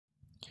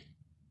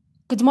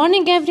Good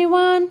morning,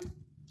 everyone.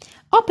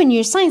 Open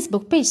your science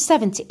book, page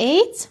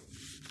 78.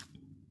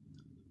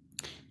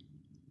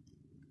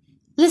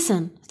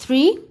 Lesson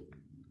 3.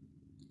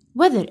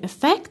 Weather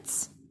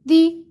affects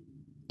the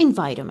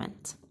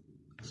environment.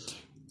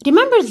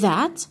 Remember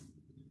that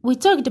we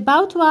talked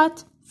about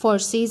what? 4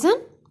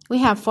 seasons. We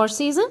have 4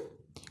 seasons: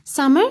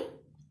 summer,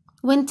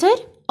 winter,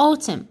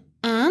 autumn,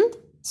 and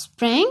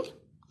spring.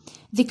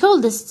 The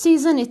coldest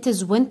season, it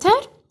is winter.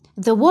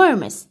 The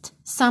warmest,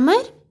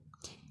 summer.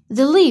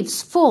 The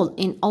leaves fall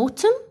in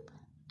autumn,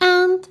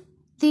 and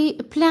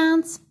the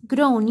plants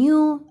grow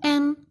new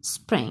in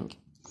spring.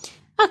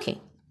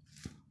 Okay.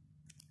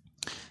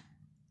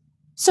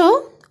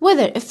 So,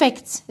 weather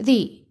affects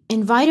the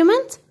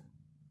environment.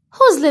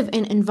 Who's live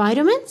in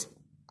environment?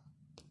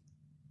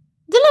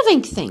 The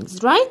living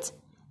things, right?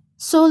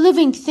 So,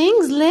 living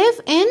things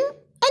live in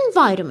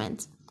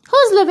environment.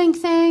 Who's living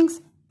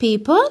things?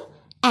 People,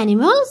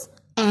 animals,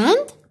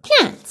 and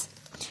plants.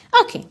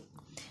 Okay.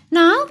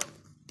 Now,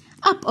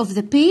 up of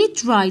the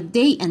page, write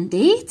day and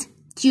date.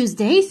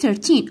 Tuesday,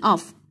 13th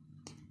of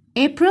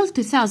April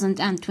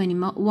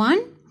 2021.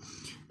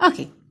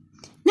 Okay.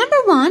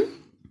 Number 1,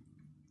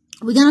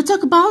 we're going to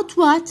talk about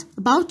what?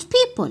 About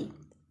people.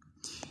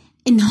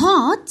 In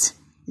hot,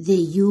 they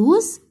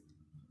use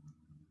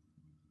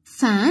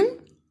fan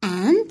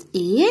and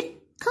air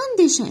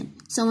condition.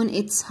 So when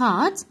it's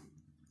hot,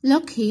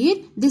 look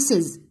here, this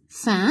is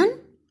fan.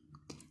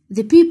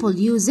 The people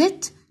use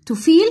it to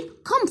feel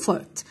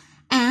comfort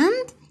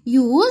and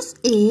use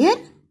air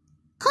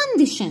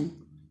condition.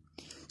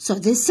 So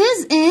this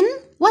is in,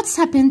 what's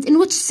happened in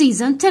which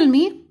season? Tell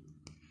me.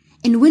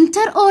 In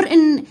winter or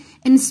in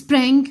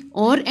spring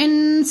or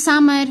in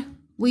summer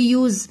we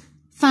use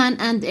fan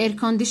and air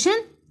condition?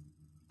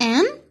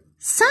 In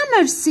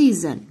summer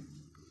season.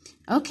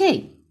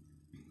 Okay.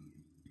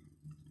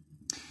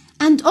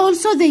 And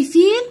also they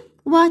feel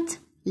what?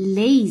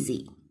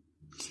 Lazy.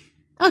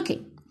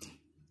 Okay.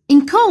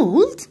 In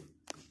cold,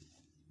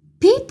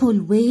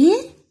 people wear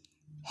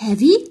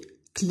heavy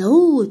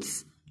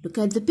clothes. Look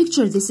at the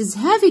picture. This is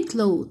heavy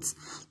clothes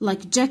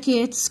like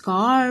jacket,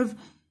 scarf,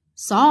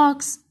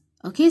 socks.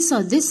 Okay,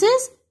 so this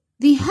is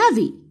the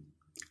heavy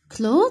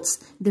clothes.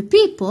 The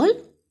people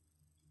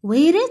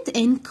wear it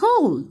in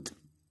cold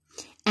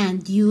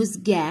and use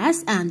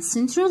gas and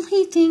central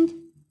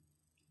heating.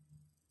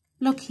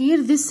 Look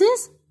here, this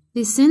is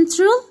the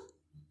central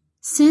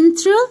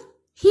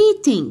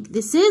heating.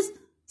 This is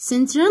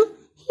central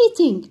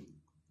heating.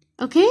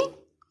 Okay?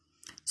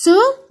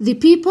 So, the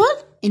people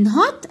in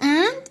hot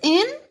and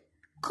in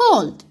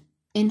cold.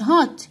 In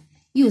hot,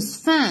 use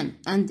fan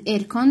and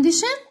air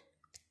condition.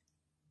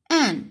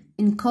 And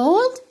in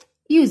cold,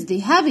 use the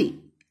heavy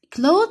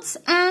clothes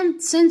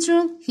and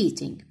central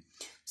heating.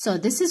 So,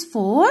 this is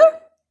for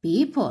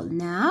people.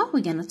 Now,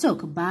 we're going to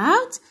talk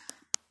about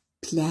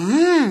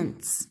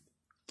plants.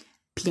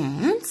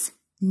 Plants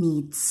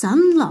need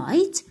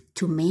sunlight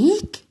to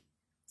make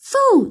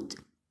food.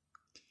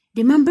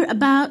 Remember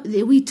about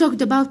we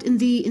talked about in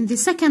the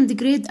second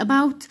grade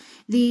about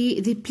the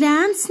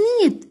plants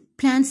need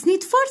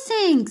 4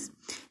 things: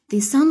 the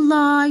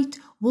sunlight,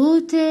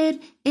 water,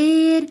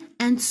 air,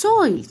 and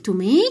soil to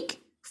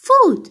make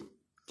food.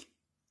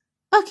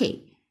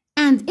 Okay,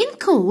 and in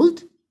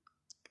cold,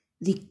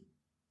 the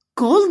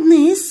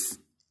coldness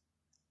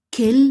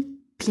kill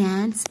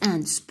plants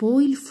and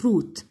spoil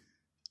fruit.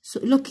 So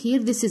look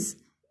here, this is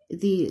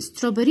the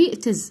strawberry.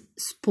 It is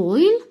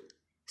spoil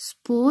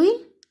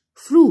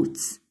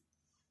fruits.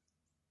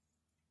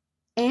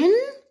 In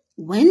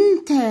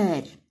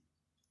winter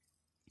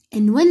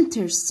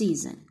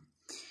season.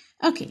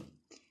 Okay.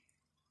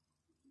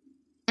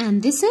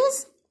 And this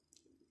is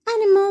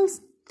animals.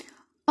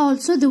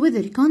 Also the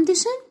weather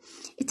condition,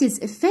 it is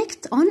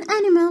effect on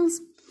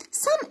animals.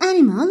 Some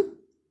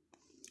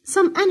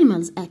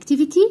animals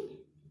activity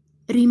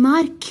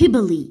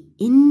remarkably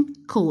in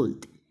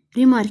cold.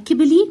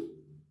 Remarkably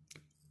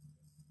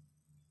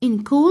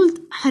in cold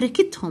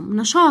حركتهم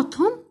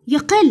نشاطهم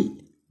يقل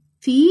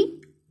في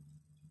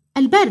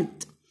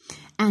البرد.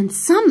 And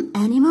some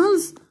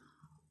animals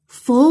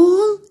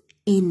fall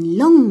in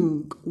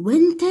long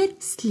winter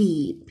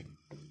sleep.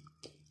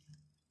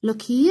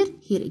 Look here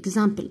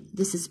example.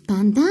 This is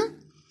panda.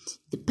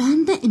 The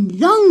panda in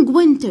long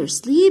winter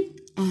sleep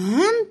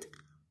and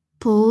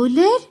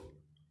polar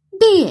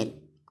bear.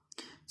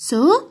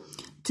 So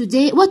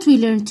today, what we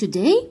learned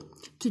today?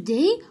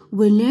 Today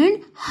we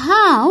learn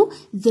how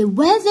the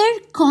weather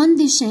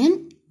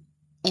condition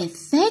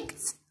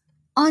affects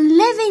on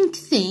living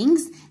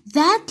things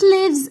that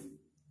lives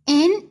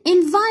in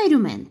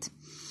environment.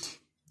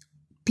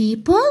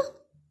 People,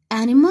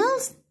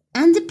 animals,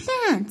 and the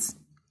plants.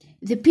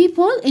 The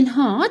people in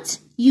hot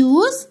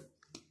use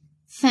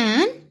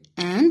fan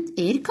and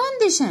air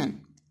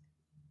condition.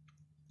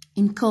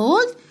 In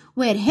cold,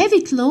 wear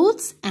heavy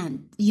clothes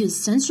and use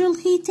central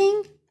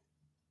heating.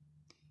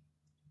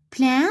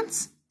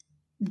 Plants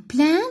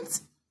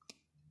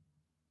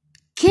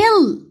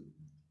kill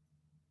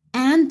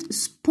and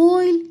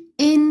spoil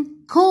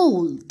in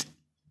cold.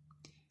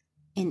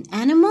 In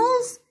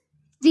animals,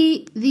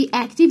 the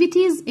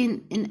activities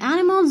in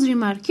animals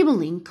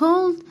remarkably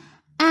cold,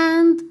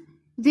 and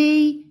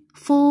they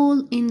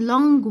fall in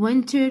long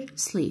winter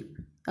sleep.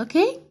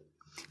 Okay?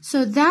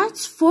 So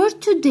that's for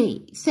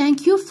today.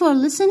 Thank you for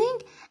listening,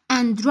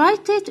 and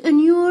write it in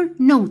your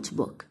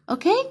notebook.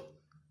 Okay?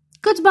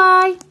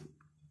 Goodbye.